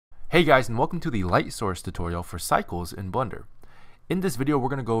Hey guys, and welcome to the light source tutorial for cycles in Blender. In this video, we're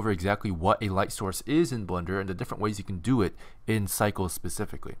going to go over exactly what a light source is in Blender and the different ways you can do it in cycles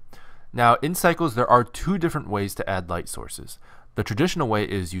specifically. Now, in cycles, there are two different ways to add light sources. The traditional way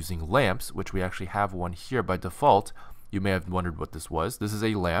is using lamps, which we actually have one here by default. You may have wondered what this was. This is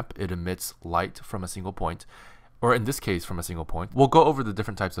a lamp. It emits light from a single point, or in this case from a single point. We'll go over the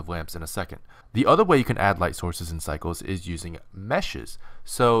different types of lamps in a second. The other way you can add light sources in cycles is using meshes.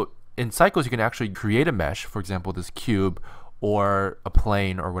 So in cycles, you can actually create a mesh, for example, this cube or a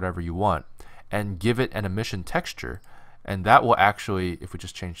plane or whatever you want, and give it an emission texture. And that will actually, if we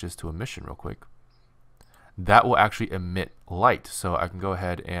just change this to emission real quick, that will actually emit light. So I can go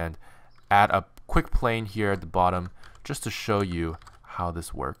ahead and add a quick plane here at the bottom just to show you how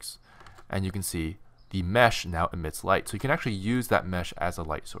this works. And you can see the mesh now emits light. So you can actually use that mesh as a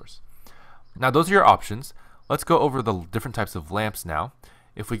light source. Now those are your options. Let's go over the different types of lamps now.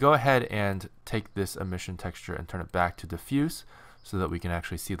 If we go ahead and take this emission texture and turn it back to diffuse so that we can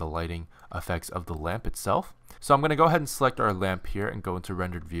actually see the lighting effects of the lamp itself. So I'm going to go ahead and select our lamp here and go into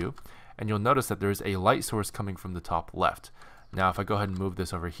rendered view, and you'll notice that there's a light source coming from the top left. Now if I go ahead and move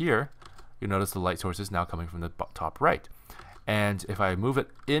this over here, you'll notice the light source is now coming from the top right. And if I move it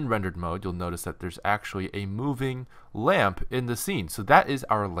in rendered mode, you'll notice that there's actually a moving lamp in the scene. So that is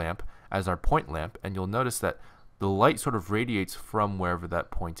our lamp as our point lamp, and you'll notice that the light sort of radiates from wherever that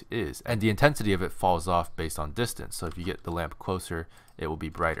point is, and the intensity of it falls off based on distance. So if you get the lamp closer, it will be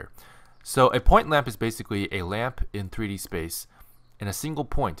brighter. So a point lamp is basically a lamp in 3D space, in a single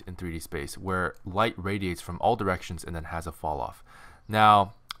point in 3D space, where light radiates from all directions and then has a fall off.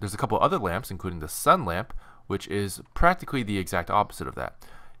 Now there's a couple other lamps, including the sun lamp, which is practically the exact opposite of that.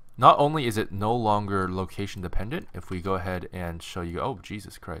 Not only is it no longer location dependent, if we go ahead and show you, oh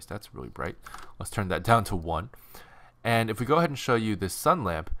Jesus Christ, that's really bright. Let's turn that down to 1. And if we go ahead and show you this sun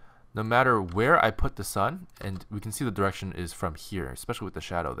lamp, no matter where I put the sun, and we can see the direction is from here, especially with the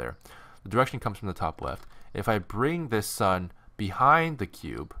shadow there. The direction comes from the top left. If I bring this sun behind the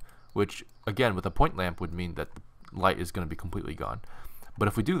cube, which again with a point lamp would mean that the light is going to be completely gone. But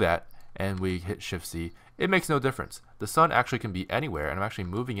if we do that, and we hit Shift C, it makes no difference. The sun actually can be anywhere, and I'm actually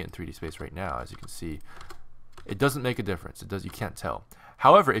moving it in 3D space right now. As you can see, it doesn't make a difference. You can't tell.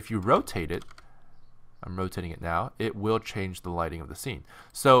 However, if you rotate it, I'm rotating it now, it will change the lighting of the scene.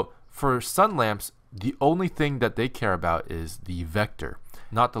 So for sun lamps, the only thing that they care about is the vector,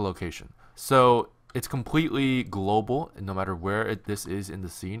 not the location. So it's completely global, and no matter where this is in the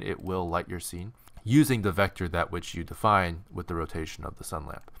scene, it will light your scene using the vector that which you define with the rotation of the sun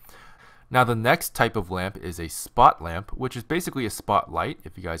lamp. Now the next type of lamp is a spot lamp, which is basically a spotlight.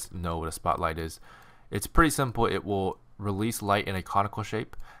 If you guys know what a spotlight is, it's pretty simple. It will release light in a conical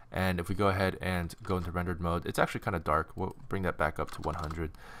shape, and if we go ahead and go into rendered mode, it's actually kind of dark. We'll bring that back up to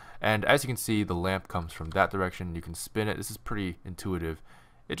 100, and as you can see, the lamp comes from that direction. You can spin it. This is pretty intuitive.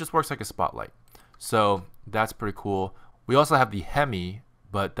 It just works like a spotlight, so that's pretty cool. We also have the Hemi,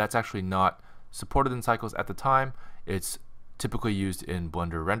 but that's actually not supported in cycles at the time. It's typically used in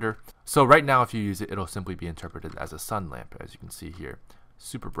Blender render. So right now, if you use it, it'll simply be interpreted as a sun lamp, as you can see here.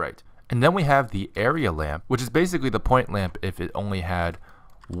 Super bright. And then we have the area lamp, which is basically the point lamp if it only had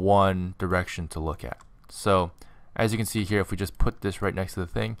one direction to look at. So as you can see here, if we just put this right next to the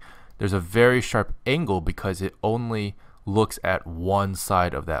thing, there's a very sharp angle because it only looks at one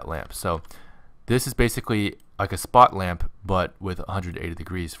side of that lamp. So this is basically like a spot lamp, but with 180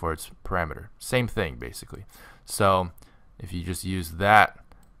 degrees for its parameter. Same thing, basically. So if you just use that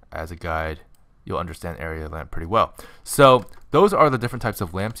as a guide, you'll understand area lamp pretty well. So those are the different types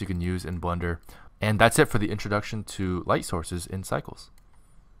of lamps you can use in Blender. And that's it for the introduction to light sources in cycles.